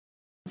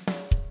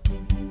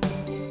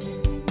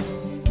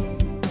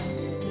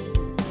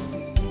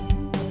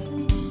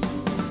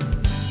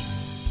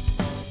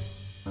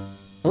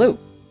Hello,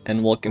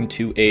 and welcome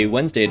to a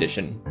Wednesday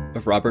edition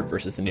of Robert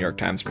versus the New York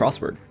Times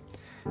Crossword.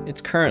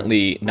 It's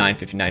currently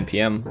 9:59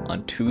 p.m.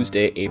 on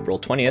Tuesday, April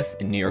 20th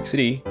in New York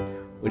City,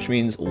 which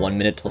means 1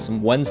 minute till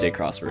some Wednesday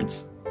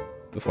crosswords.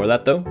 Before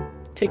that, though,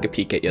 take a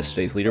peek at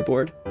yesterday's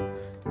leaderboard,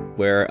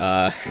 where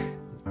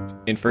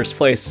in first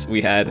place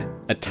we had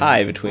a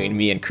tie between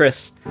me and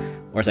Chris,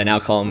 or as I now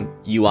call him,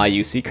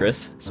 UIUC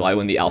Chris, so I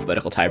win the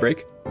alphabetical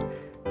tiebreak.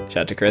 Shout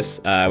out to Chris.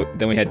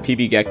 Then we had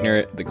PB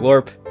Geckner, the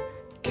Glorp,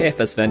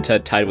 KFS Venta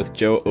tied with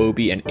Joe,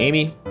 Obi, and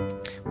Amy.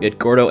 We had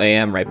Gordo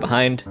AM right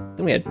behind.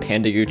 Then we had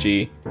Panda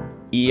Gucci,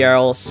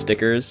 ERL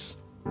Stickers,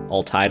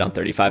 all tied on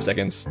 35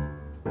 seconds.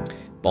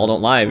 Ball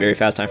Don't Lie, very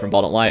fast time from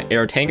Ball Don't Lie.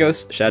 Aero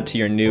Tangos, shout out to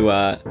your new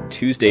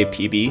Tuesday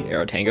PB,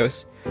 Aero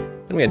Tangos.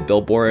 Then we had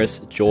Bill Boris,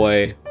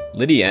 Joy,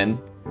 Lydian,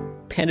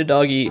 Panda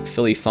Doggy,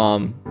 Philly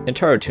Fom,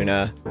 Intaro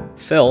Tuna,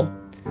 Phil,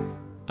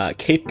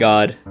 Cape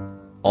God,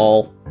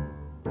 all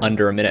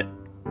under a minute.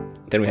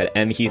 Then we had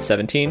M Heath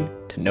 17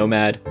 to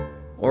Nomad,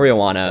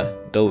 Oriana,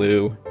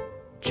 Dalu,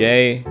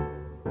 Jay,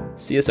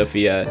 Sia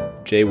Sophia,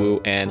 Jay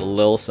Woo, and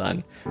Lil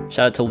Sun.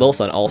 Shout out to Lil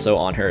Sun also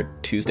on her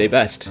Tuesday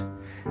best.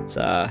 It's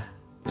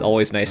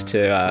always nice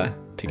to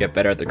get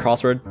better at the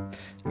crossword.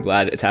 I'm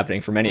glad it's happening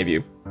for many of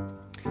you.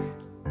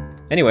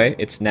 Anyway,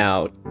 it's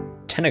now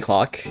 10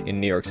 o'clock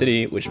in New York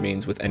City, which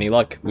means with any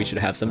luck, we should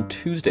have some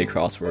Tuesday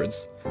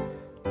crosswords.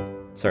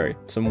 Sorry,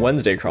 some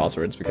Wednesday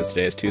crosswords because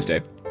today is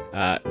Tuesday.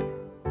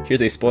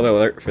 Here's a spoiler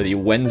alert for the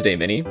Wednesday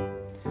mini.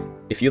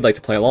 If you'd like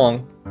to play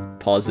along,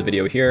 pause the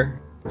video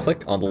here,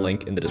 click on the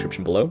link in the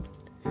description below.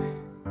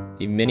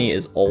 The mini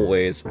is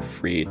always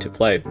free to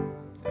play.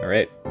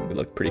 Alright, we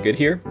look pretty good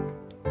here.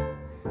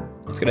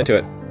 Let's get into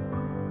it.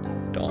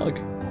 Dog.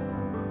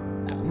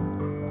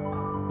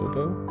 Dumb.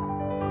 Bobo.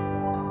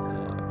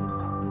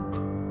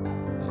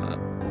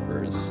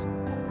 Ubers.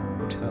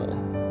 Hotel.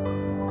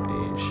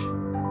 Beige.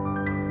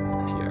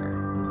 Pierre.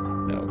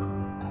 No.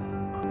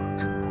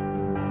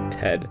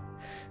 Ted.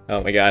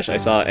 Oh my gosh, I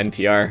saw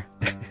NPR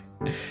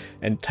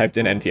and typed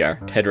in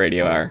NPR. TED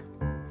Radio Hour.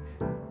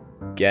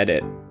 Get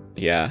it.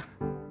 Yeah.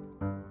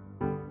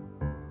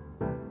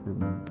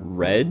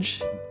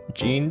 Reggie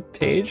Jean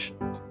Page?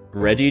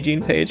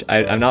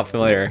 I'm not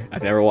familiar.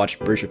 I've never watched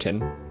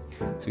Bridgerton.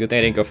 It's a good thing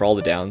I didn't go for all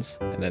the downs.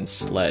 And then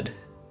Sled.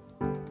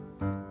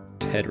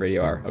 TED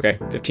Radio Hour. Okay,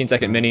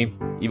 15-second mini,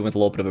 even with a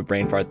little bit of a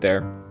brain fart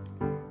there.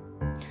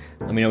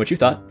 Let me know what you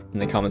thought in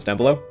the comments down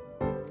below.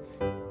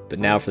 But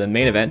now for the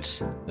main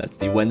event, that's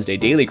the Wednesday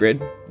Daily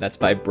Grid. That's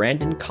by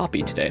Brandon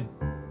Koppy today.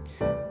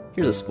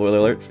 Here's a spoiler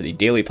alert for the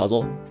daily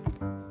puzzle.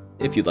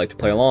 If you'd like to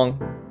play along,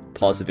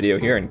 pause the video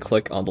here and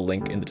click on the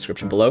link in the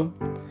description below.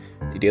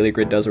 The Daily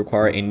Grid does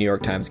require a New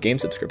York Times game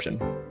subscription.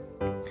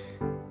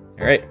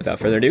 Alright, without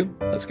further ado,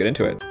 let's get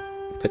into it.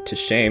 Put to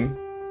shame,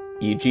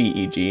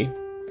 e.g.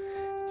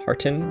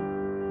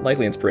 Harton,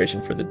 likely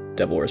inspiration for The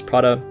Devil Wears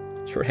Prada,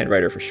 shorthand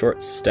writer for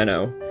short,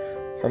 steno,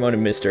 hormone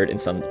administered in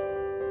some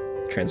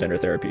transgender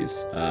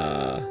therapies.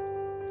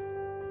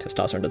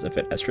 Testosterone doesn't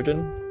fit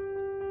estrogen.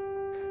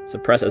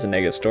 Suppress as a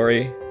negative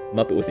story,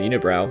 Muppet with a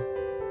unibrow,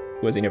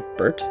 who has a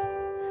Bert,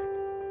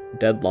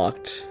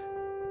 deadlocked,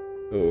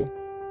 ooh,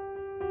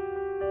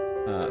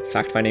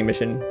 fact-finding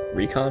mission,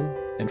 recon,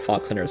 and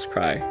Fox Hunter's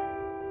Cry.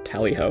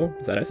 Tally-ho,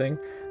 is that a thing?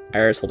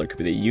 Iris holder could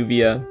be the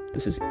Uvia.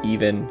 This is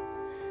even,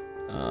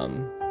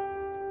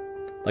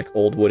 like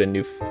old wood and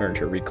new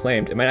furniture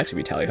reclaimed. It might actually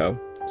be Tally-ho.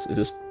 So is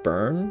this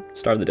Byrne?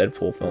 Star of the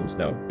Deadpool films?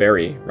 No.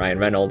 Barry, Ryan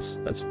Reynolds.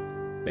 That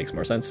makes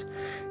more sense.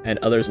 And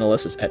others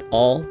Nolissas et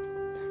al.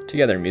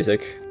 Together in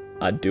music.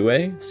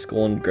 Adue,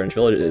 School in Greenwich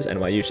Village is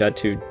NYU. Shout out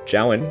to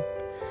Jowen.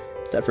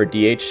 Is that for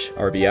DH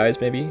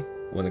RBIs maybe?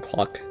 When the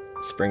clock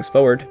springs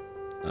forward.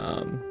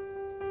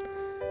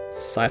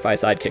 Sci-fi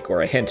sidekick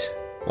or a hint.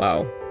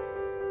 Wow.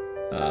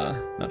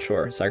 Not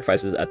sure.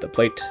 Sacrifices at the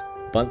plate.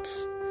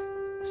 Bunts.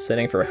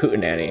 Setting for a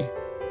hootenanny.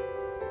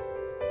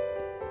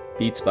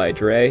 Beats by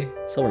Dre.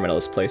 Silver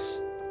medalist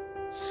place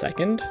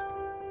second.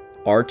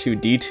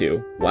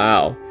 R2D2.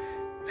 Wow.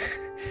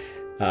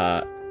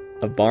 A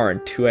barn.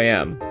 2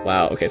 a.m.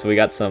 Wow. Okay, so we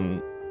got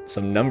some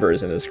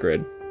numbers in this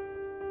grid.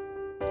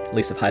 At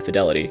least of high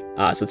fidelity.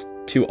 So it's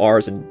 2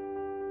 R's and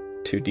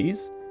 2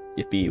 D's.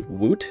 Yippee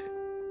woot.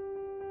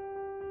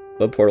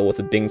 Web portal with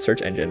a Bing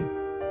search engine.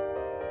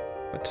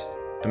 What?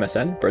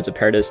 MSN? Birds of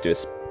Paradise do a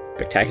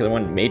spectacular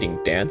one.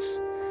 Mating dance.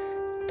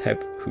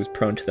 Type who's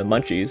prone to the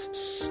munchies.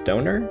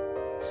 Stoner?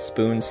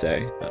 Spoon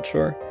say. Not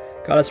sure.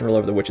 Goddess and rule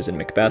over the witches in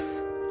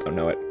Macbeth. Don't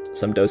know it.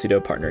 Some do-si-do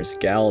partners.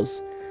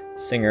 Gals.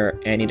 Singer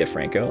Annie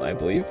DeFranco, I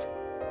believe.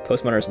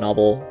 Postmoderns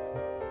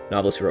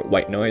novelist who wrote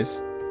White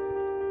Noise.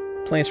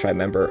 Plains Tribe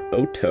member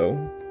Oto.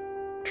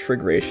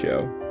 Trig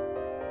ratio.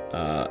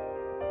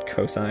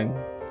 Cosine.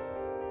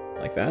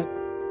 Like that.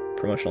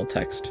 Promotional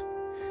text.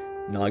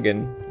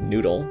 Noggin.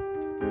 Noodle.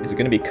 Is it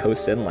going to be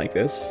cosin like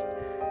this?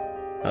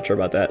 Not sure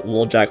about that.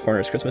 Little Jack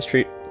Horner's Christmas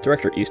treat.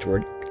 Director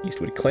Eastwood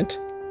Clint.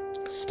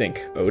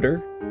 Stink.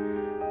 Odor.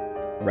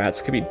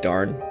 Rats could be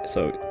darn.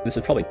 So this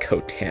is probably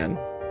Cotan.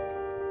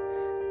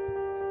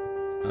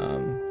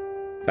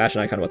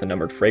 Fashion icon with a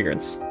numbered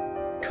fragrance.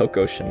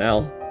 Coco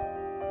Chanel.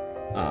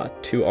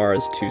 2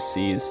 R's, 2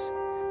 C's.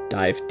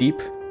 Dive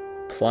deep.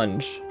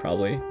 Plunge,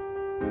 probably.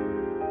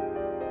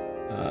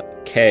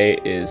 K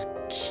is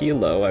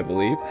kilo, I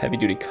believe. Heavy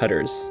duty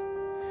cutters.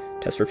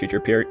 Test for future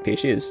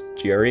PhD is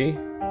GRE.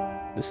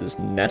 This is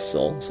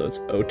nestle, so it's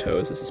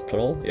otos. This is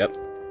plural. Yep.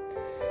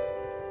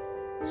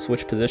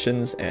 Switch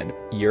positions, and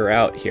you're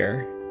out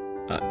here.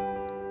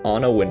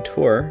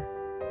 ANNAWINTOUR.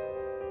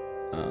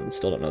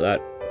 Still don't know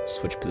that.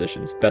 Switch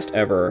positions. Best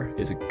ever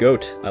is a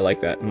goat. I like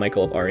that.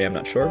 Michael of REM,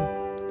 not sure.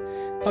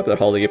 Popular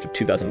holiday gift of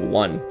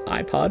 2001.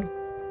 iPod.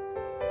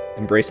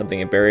 Embrace something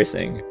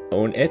embarrassing.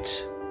 Own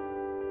it.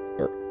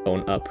 Or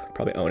own up.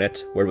 Probably own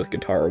it. Word with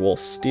guitar or wool.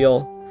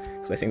 Steel.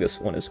 Because I think this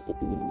one is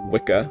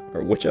Wicca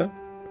or Witcha.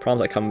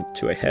 Problems that come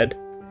to a head.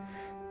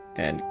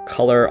 And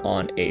color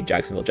on a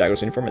Jacksonville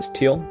Jaguars uniform is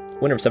teal.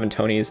 Winner of 7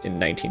 Tonys in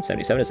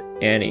 1977 is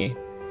Annie.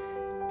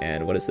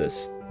 And what is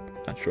this?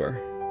 Not sure.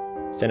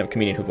 Stand-up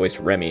comedian who voiced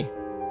Remy.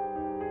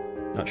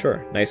 Not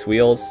sure. Nice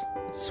wheels.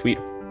 Sweet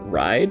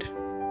ride.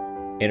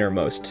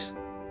 Innermost.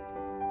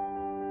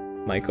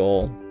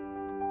 Michael.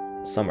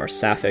 Some are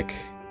sapphic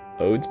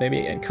odes,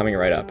 maybe, and coming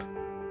right up.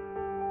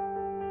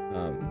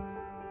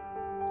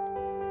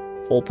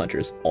 Hole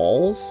punchers.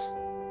 Alls.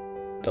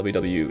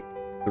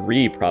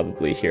 WW3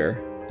 probably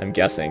here, I'm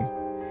guessing.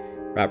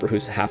 Rapper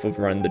who's half of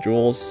Run the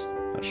Jewels.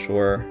 Not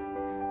sure.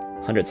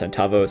 100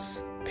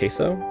 centavos.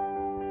 Peso.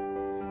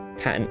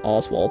 Patton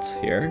Oswalt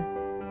here.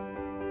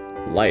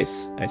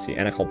 Lice. I see.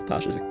 Anna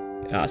Culpashes.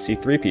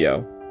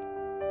 C3PO.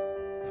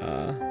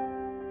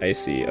 I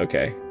see.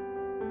 Okay.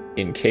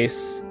 In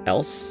case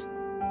else.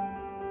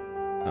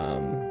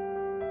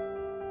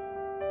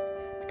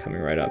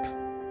 Coming right up.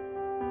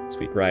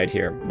 Sweet ride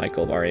here.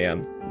 Michael of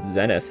REM.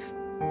 Zenith.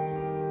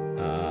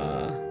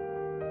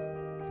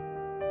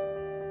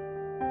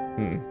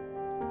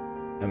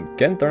 I'm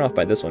getting thrown off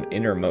by this one.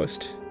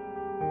 Innermost.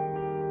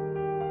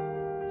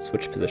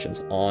 Switch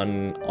positions.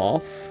 On,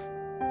 off,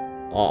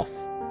 off.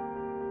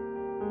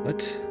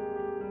 What?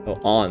 Oh,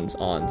 ons.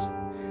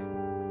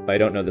 But I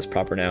don't know this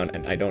proper noun,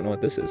 and I don't know what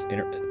this is.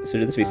 So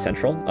did this be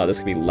central? Oh, this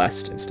could be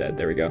lest instead.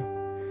 There we go.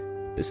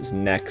 This is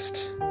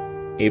next.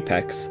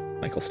 Apex.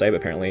 Michael STIPE,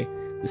 apparently.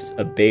 This is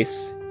a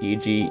base.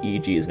 EG.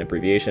 EG is an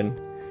abbreviation.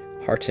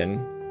 Hearten.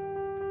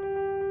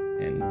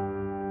 And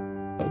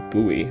oh,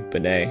 buoy.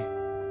 Benet.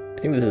 I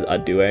think this is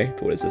Adue,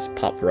 but what is this?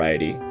 Pop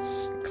variety.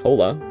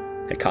 Cola.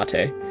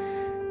 Hecate.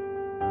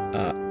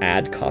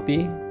 Ad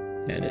copy.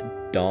 And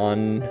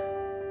Don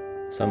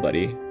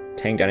somebody.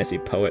 Tang Dynasty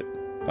poet.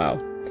 Wow.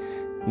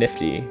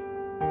 Nifty.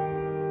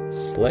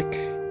 Slick.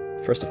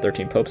 First of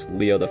 13 popes.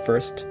 Leo the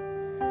First.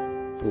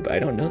 Ooh, but I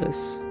don't know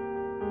this.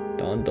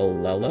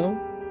 DONDELILLO.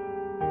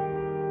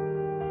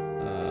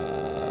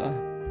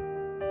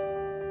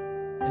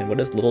 And what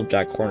is Little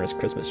Jack Horner's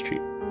Christmas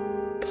treat?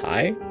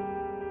 Pie?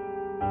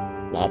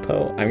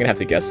 LIPO? I'm gonna have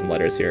to guess some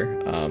letters here.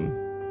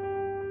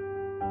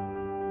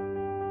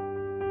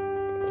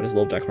 What is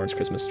Little Jack Horner's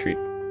Christmas treat?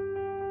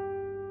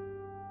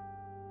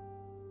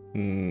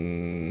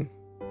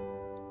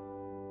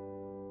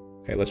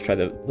 Okay, let's try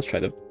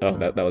the, oh,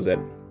 that was it.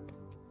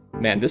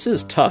 Man, this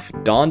is tough.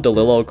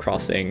 DONDELILLO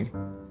crossing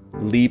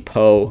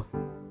LIPO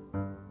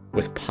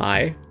with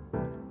pie.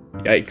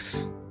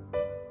 Yikes.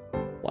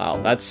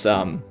 Wow, that's,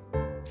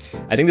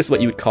 I think this is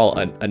what you would call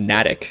a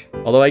Natick.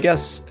 Although I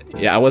guess,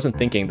 yeah, I wasn't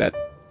thinking that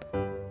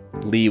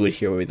Lee would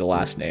here be the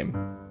last name.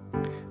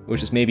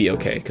 Which is maybe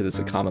okay, because it's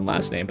a common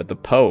last name, but the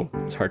Po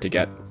is hard to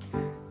get.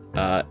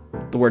 The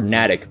word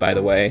Natick, by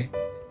the way,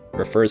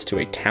 refers to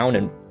a town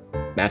in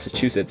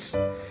Massachusetts.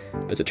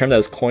 But it's a term that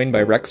was coined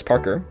by Rex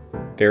Parker,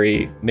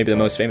 maybe the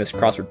most famous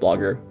crossword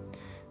blogger,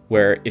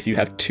 where if you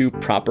have two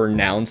proper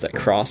nouns that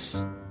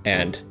cross,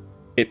 and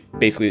it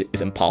basically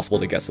is impossible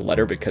to guess the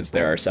letter because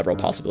there are several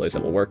possibilities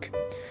that will work,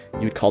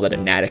 you would call that a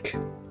Natick.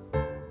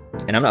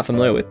 And I'm not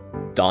familiar with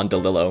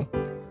DONDELILLO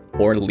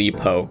or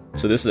LIPO,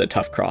 so this is a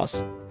tough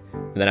cross.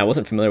 And then I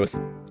wasn't familiar with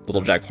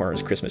Little Jack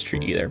Horner's Christmas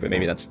treat either, but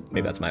maybe that's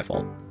my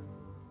fault.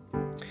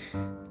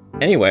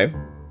 Anyway,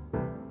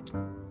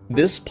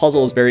 this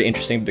puzzle is very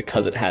interesting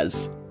because it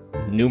has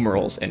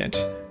numerals in it.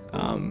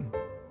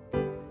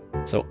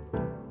 So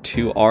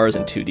 2 R's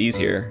and 2 D's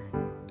here.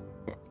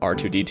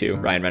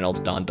 R2D2, Ryan Reynolds,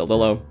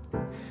 DONDELILLO.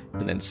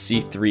 And then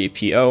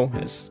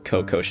C3PO is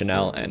Coco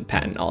Chanel and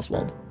Patton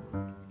Oswalt.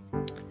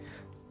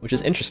 Which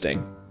is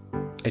interesting.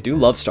 I do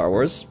love Star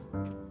Wars.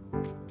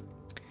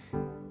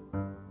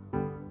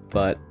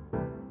 But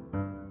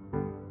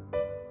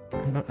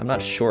I'm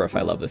not sure if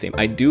I love the theme.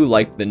 I do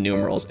like the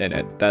numerals in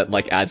it. That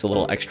like adds a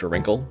little extra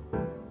wrinkle.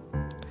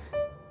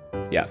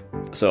 Yeah.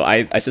 So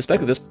I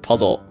suspect that this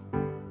puzzle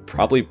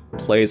probably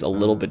plays a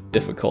little bit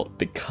difficult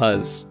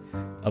because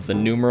of the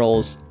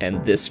numerals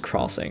and this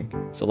crossing.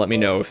 So let me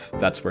know if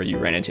that's where you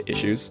ran into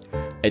issues.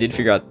 I did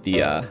figure out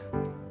the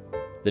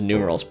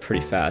numerals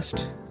pretty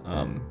fast.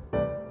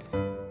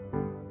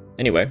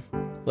 Anyway,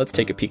 let's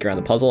take a peek around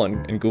the puzzle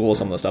and Google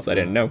some of the stuff that I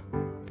didn't know.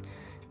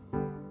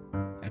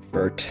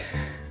 Bert.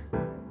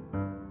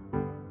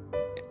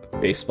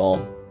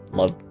 Baseball.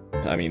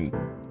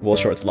 Will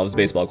Shorts loves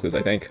baseball clues,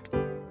 I think.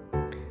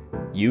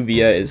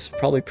 Uvia is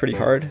probably pretty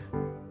hard.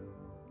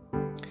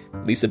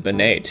 Lisa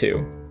Bonet,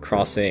 too.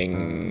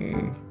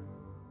 Crossing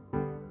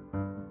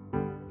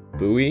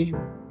Bowie,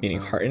 meaning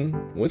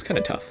Harton, was kind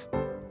of tough.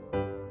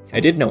 I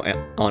did know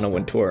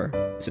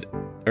ANNAWINTOUR. Is it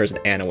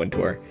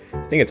ANNAWINTOUR?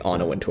 I think it's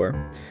ANNAWINTOUR.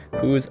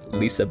 Who's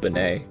Lisa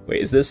Bonet?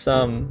 Wait, is this,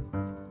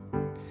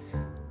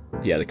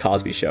 yeah, The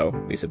Cosby Show,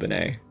 Lisa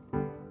Bonet.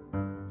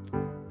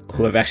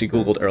 Who I've actually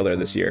Googled earlier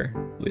this year,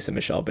 Lisa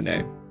Michelle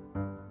Bonet.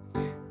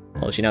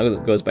 Well, she now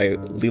goes by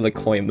Lila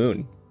Koi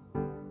Moon.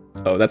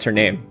 Oh, that's her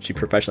name. She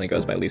professionally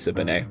goes by Lisa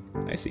Bonet.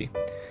 I see.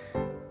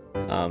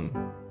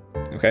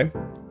 Okay.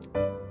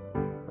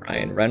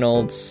 Ryan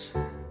Reynolds.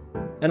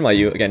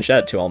 NYU. Again,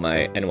 shout out to all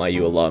my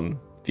NYU alum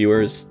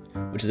viewers,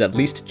 which is at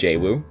least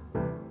JWoo.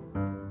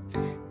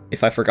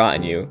 If I've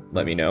forgotten you,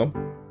 let me know.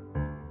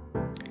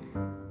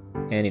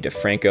 Annie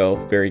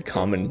DeFranco, very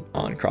common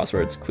on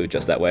crosswords, clue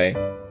just that way.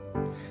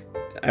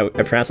 I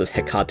pronounce this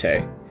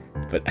HECATE,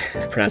 but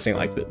pronouncing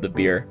like the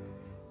beer,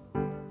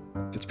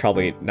 it's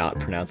probably not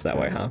pronounced that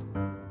way, huh?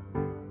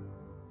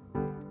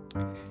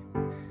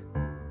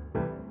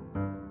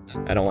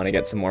 I don't want to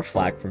get some more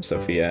flack from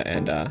Sophia,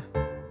 and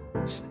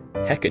it's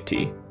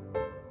Hecate.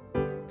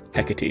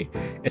 Hecate.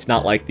 It's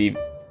not like the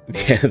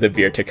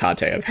beer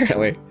Tecate,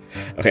 apparently.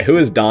 Okay, who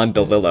is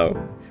DONDELILLO,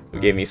 who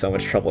gave me so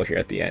much trouble here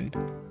at the end?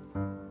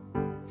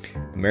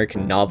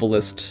 American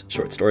novelist,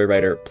 short story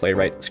writer,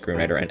 playwright,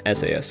 screenwriter, and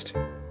essayist.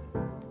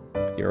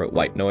 He wrote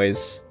White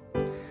Noise.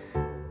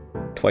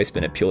 Twice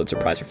been a Pulitzer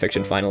Prize for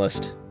Fiction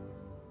finalist.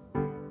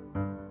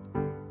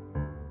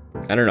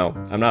 I don't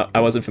know. I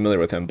wasn't familiar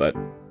with him, but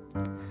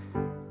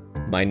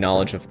my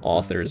knowledge of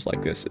authors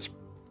like this is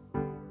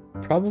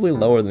probably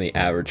lower than the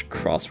average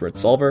crossword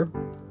solver.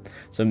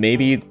 So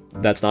maybe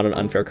that's not an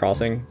unfair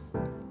crossing,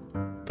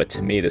 but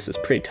to me this is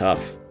pretty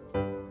tough.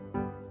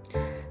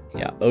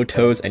 Yeah,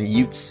 Otos and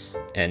Utes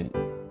and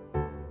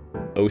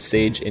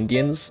Osage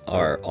Indians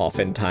are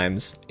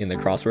oftentimes in the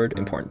crossword,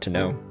 important to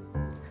know.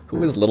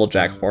 Who is Little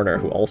Jack Horner,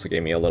 who also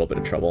gave me a little bit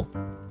of trouble?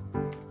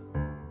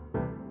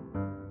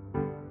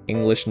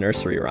 English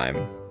nursery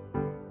rhyme.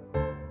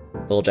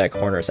 Little Jack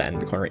Horner sat in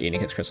the corner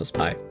eating his Christmas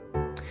pie.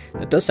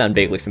 That does sound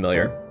vaguely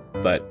familiar,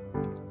 but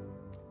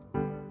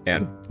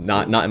and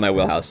not in my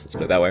wheelhouse, let's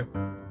put it that way.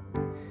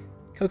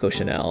 Coco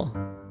Chanel.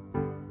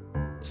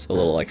 So a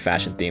little like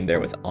fashion theme there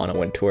with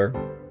ANNAWINTOUR.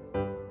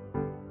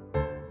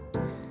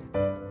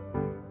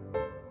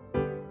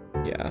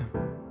 Yeah.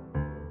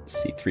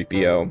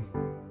 C3PO.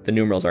 The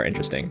numerals are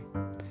interesting.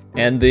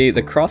 And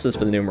the crosses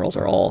for the numerals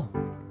are all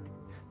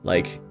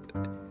like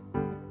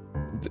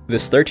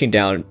this 13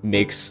 down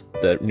makes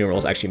the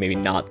numerals actually maybe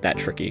not that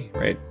tricky,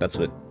 right? That's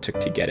what it took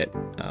to get it.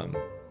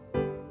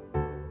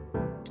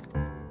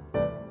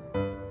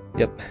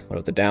 Yep, what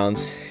about the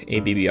downs?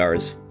 ABBR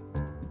is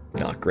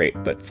not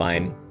great, but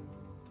fine.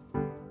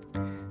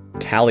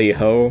 Tally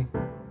ho,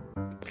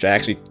 which I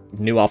actually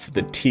knew off of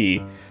the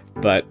T,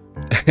 but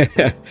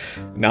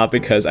not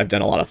because I've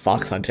done a lot of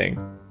fox hunting.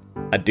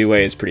 A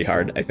duet is pretty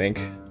hard, I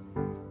think.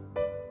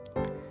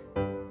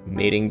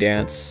 Mating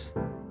dance.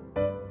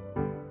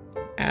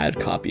 Ad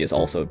copy is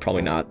also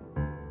probably not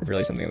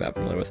really something that I'm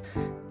familiar with.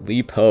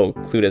 LIPO,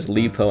 clued as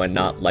LIPO and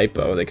not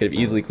LIPO. They could have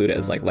easily clued it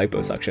as like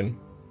liposuction.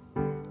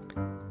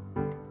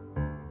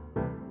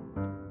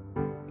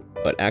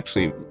 But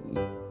actually,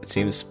 it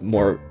seems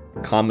more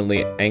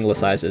commonly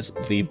anglicized as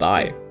Li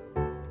Bai,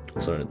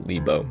 also known as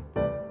LIPO.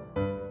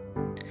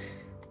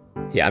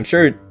 Yeah, I'm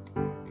sure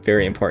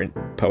very important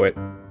poet,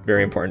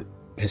 very important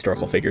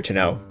historical figure to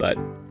know, but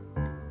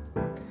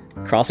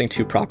crossing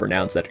two proper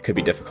nouns that could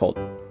be difficult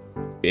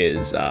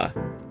is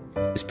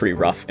pretty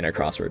rough in a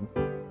crossword.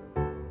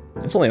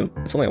 It's only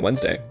a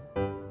Wednesday.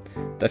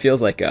 That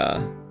feels like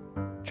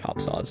chop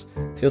saws.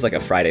 Feels like a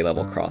Friday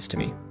level cross to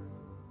me.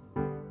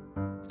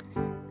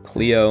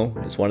 Clio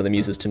is one of the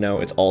muses to know.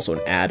 It's also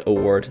an ad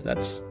award.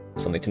 That's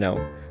something to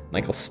know.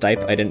 Michael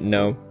Stipe, I didn't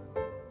know.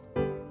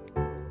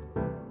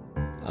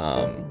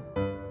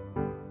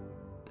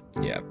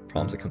 Yeah,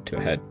 problems that come to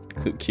a head.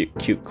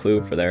 Cute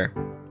clue for there.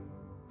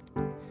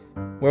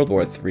 World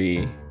War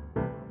III.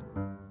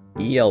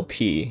 ELP.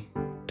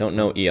 Don't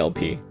know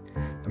ELP.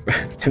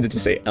 I'm tempted to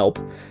say ELP,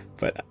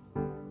 but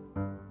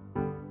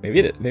maybe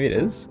it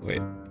is.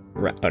 Wait.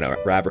 Oh no,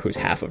 Rapper who's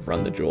half of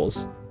Run the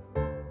Jewels.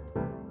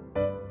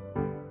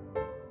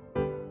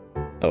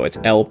 Oh, it's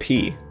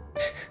LP.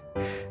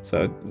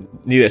 So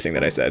neither thing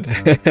that I said.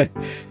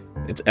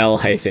 It's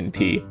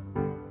L-P.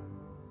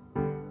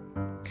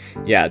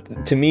 Yeah,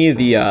 to me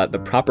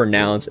the proper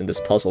nouns in this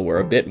puzzle were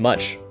a bit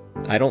much.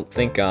 I don't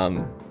think I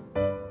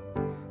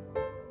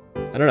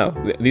don't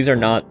know. These are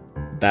not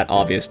that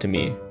obvious to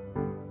me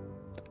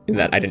in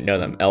that I didn't know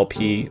them.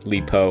 LP,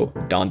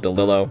 LIPO,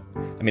 DONDELILLO.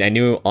 I mean, I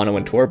knew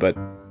ANNAWINTOUR, but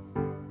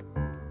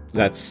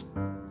that's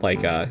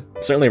like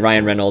certainly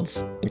Ryan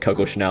Reynolds and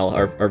Coco Chanel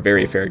are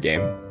very fair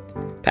game.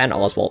 Patton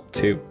Oswalt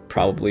too,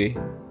 probably.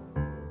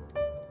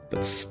 But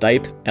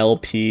Stipe,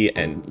 LP,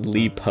 and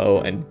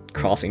LIPO and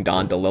crossing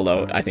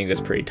DONDELILLO I think is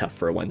pretty tough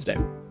for a Wednesday.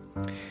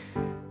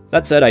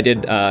 That said, I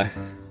did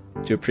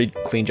do a pretty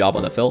clean job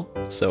on the fill,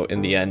 so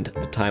in the end,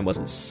 the time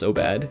wasn't so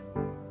bad.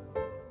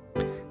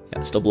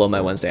 Yeah, still below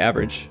my Wednesday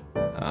average.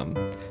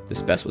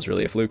 This best was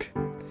really a fluke.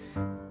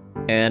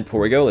 And before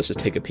we go, let's just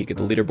take a peek at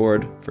the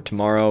leaderboard for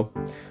tomorrow.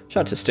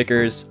 Shout out to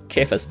Stickers,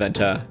 KFS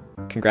Venta,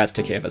 congrats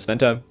to KFS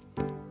Venta,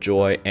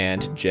 Joy,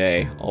 and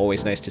Jay.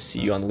 Always nice to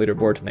see you on the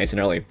leaderboard, nice and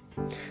early.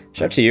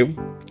 Shout out to you.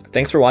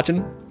 Thanks for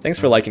watching, thanks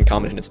for liking,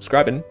 commenting, and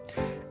subscribing,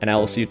 and I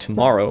will see you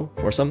tomorrow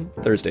for some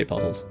Thursday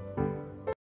puzzles.